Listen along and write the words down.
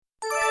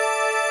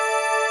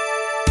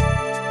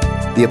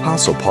The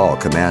Apostle Paul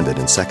commanded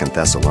in 2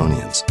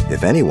 Thessalonians,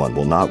 "If anyone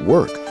will not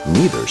work,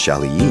 neither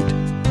shall he eat."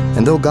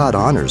 And though God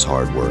honors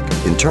hard work,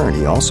 in turn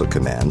he also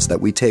commands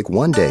that we take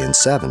one day in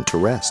 7 to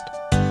rest.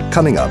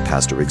 Coming up,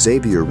 Pastor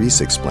Xavier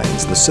Reese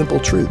explains the simple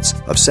truths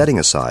of setting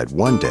aside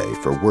one day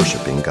for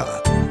worshiping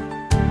God.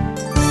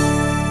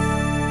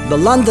 The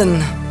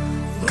London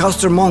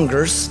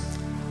costermongers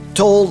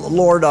told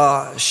Lord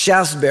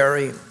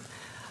Shaftesbury,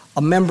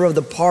 a member of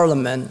the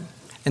Parliament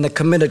and a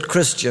committed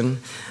Christian,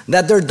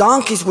 that their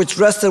donkeys, which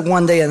rested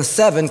one day in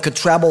 7, could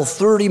travel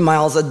 30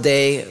 miles a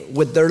day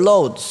with their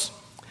loads,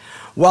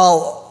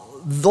 while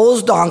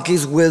those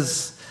donkeys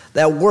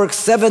that work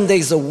 7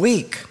 days a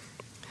week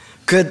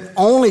could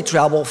only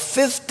travel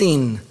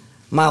 15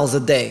 miles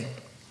a day.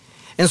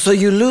 And so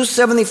you lose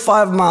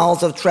 75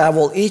 miles of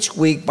travel each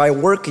week by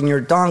working your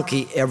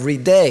donkey every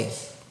day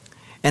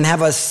and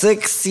have a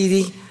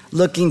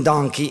 6-seedy-looking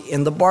donkey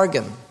in the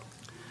bargain,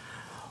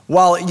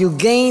 while you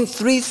gain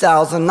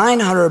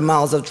 3,900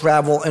 miles of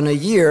travel in a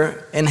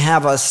year and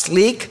have a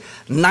sleek,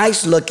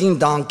 nice-looking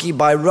donkey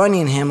by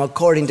running him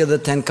according to the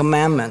 10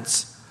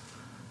 Commandments.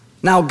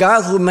 Now,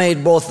 God, who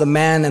made both the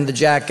man and the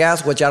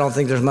jackass, which I don't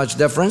think there's much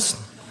difference,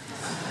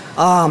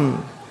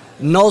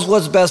 knows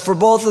what's best for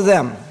both of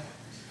them.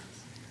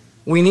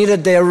 We need a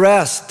day of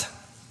rest.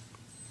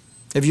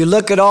 If you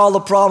look at all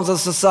the problems of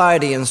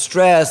society and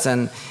stress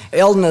and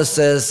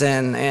illnesses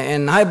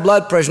and high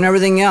blood pressure and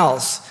everything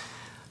else,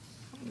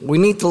 we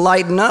need to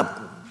lighten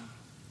up.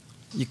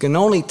 You can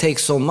only take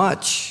so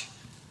much.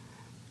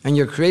 And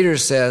your Creator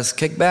says,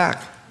 kick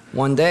back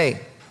one day.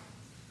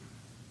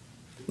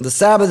 The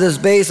Sabbath is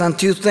based on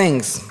 2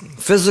 things,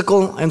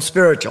 physical and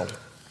spiritual.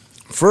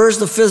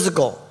 First, the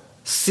physical,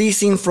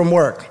 ceasing from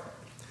work.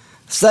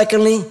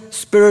 Secondly,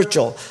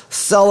 spiritual,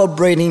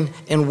 celebrating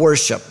in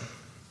worship.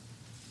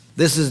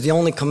 This is the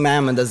only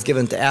commandment that's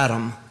given to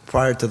Adam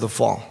prior to the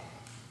fall.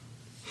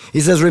 He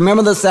says,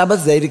 remember the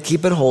Sabbath day to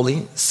keep it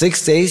holy.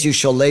 6 days you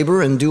shall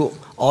labor and do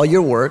all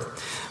your work.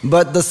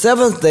 But the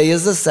 7th day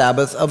is the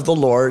Sabbath of the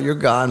Lord your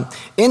God.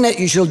 In it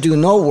you shall do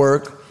no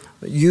work,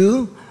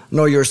 you,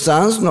 nor your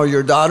sons, nor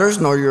your daughters,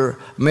 nor your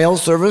male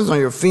servants, nor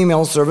your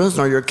female servants,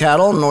 nor your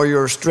cattle, nor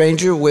your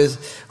stranger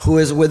who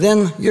is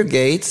within your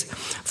gates.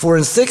 For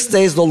in 6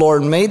 days the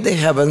Lord made the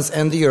heavens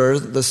and the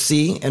earth, the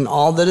sea, and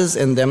all that is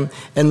in them,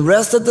 and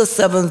rested the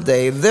 7th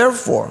day.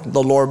 Therefore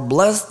the Lord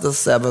blessed the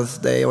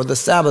 7th day, or the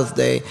Sabbath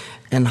day,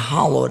 and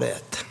hallowed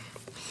it.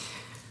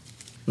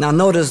 Now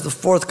notice the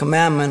 4th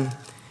commandment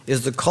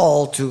is the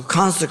call to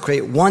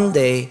consecrate one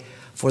day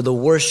for the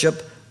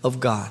worship of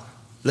God.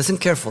 Listen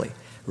carefully.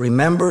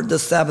 Remember the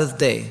Sabbath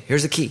day.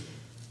 Here's the key.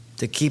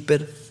 To keep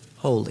it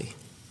holy.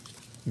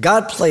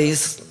 God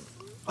placed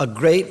a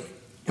great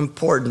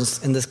importance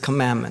in this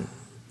commandment,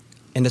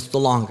 and it's the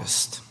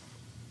longest.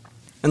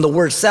 And the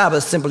word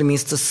Sabbath simply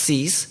means to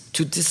cease,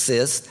 to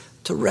desist,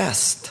 to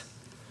rest.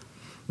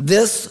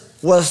 This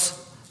was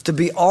to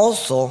be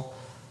also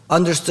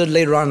understood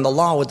later on in the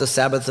law with the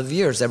Sabbath of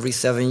years, every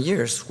 7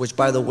 years, which,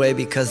 by the way,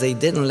 because they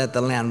didn't let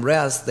the land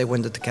rest, they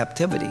went into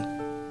captivity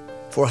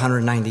for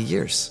 190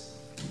 years.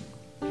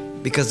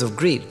 Because of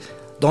greed.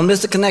 Don't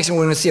miss the connection.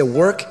 We're going to see a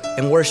work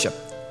and worship.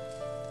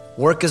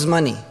 Work is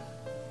money.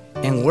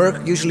 And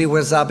work usually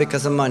wins out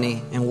because of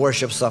money, and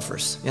worship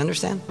suffers. You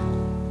understand?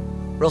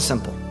 Real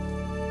simple.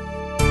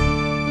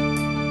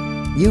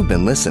 You've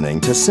been listening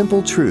to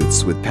Simple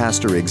Truths with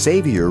Pastor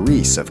Xavier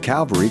Reese of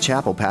Calvary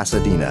Chapel,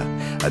 Pasadena,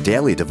 a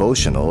daily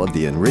devotional of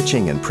the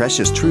enriching and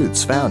precious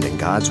truths found in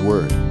God's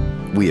Word.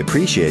 We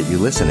appreciate you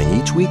listening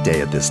each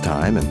weekday at this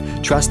time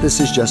and trust this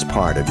is just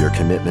part of your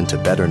commitment to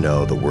better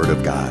know the Word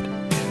of God.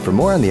 For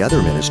more on the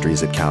other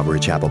ministries at Calvary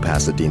Chapel,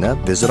 Pasadena,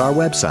 visit our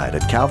website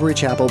at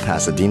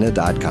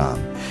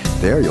calvarychapelpasadena.com.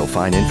 There you'll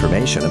find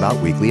information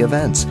about weekly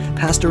events,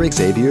 Pastor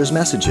Xavier's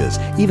messages,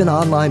 even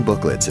online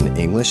booklets in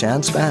English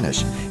and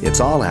Spanish.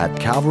 It's all at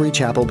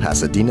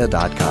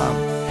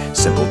calvarychapelpasadena.com.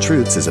 Simple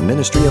Truths is a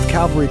ministry of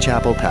Calvary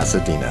Chapel,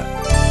 Pasadena.